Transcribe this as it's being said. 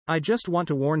I just want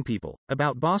to warn people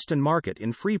about Boston Market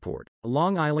in Freeport,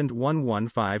 Long Island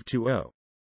 11520.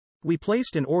 We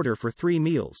placed an order for 3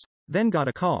 meals, then got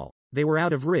a call, they were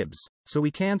out of ribs, so we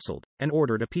canceled, and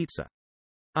ordered a pizza.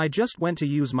 I just went to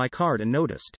use my card and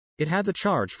noticed, it had the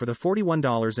charge for the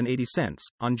 $41.80,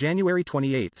 on January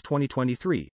 28,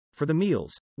 2023, for the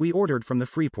meals we ordered from the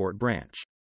Freeport branch.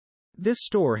 This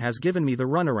store has given me the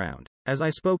runaround, as I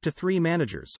spoke to 3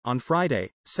 managers, on Friday,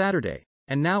 Saturday,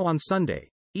 and now on Sunday.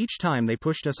 Each time they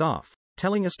pushed us off,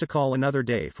 telling us to call another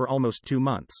day for almost 2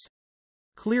 months.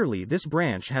 Clearly this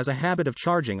branch has a habit of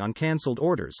charging on cancelled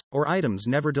orders, or items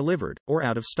never delivered, or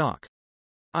out of stock.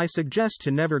 I suggest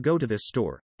to never go to this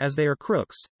store, as they are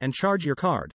crooks, and charge your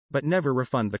card, but never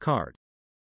refund the card.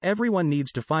 Everyone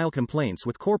needs to file complaints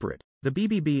with corporate, the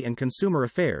BBB and Consumer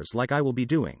Affairs like I will be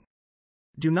doing.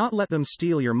 Do not let them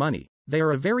steal your money, they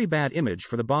are a very bad image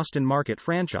for the Boston Market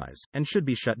franchise, and should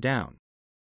be shut down.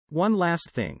 One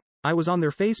last thing, I was on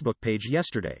their Facebook page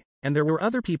yesterday, and there were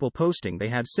other people posting they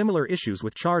had similar issues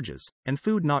with charges, and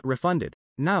food not refunded.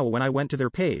 Now when I went to their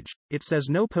page, it says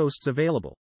no posts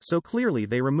available, so clearly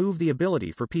they remove the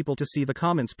ability for people to see the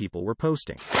comments people were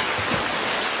posting.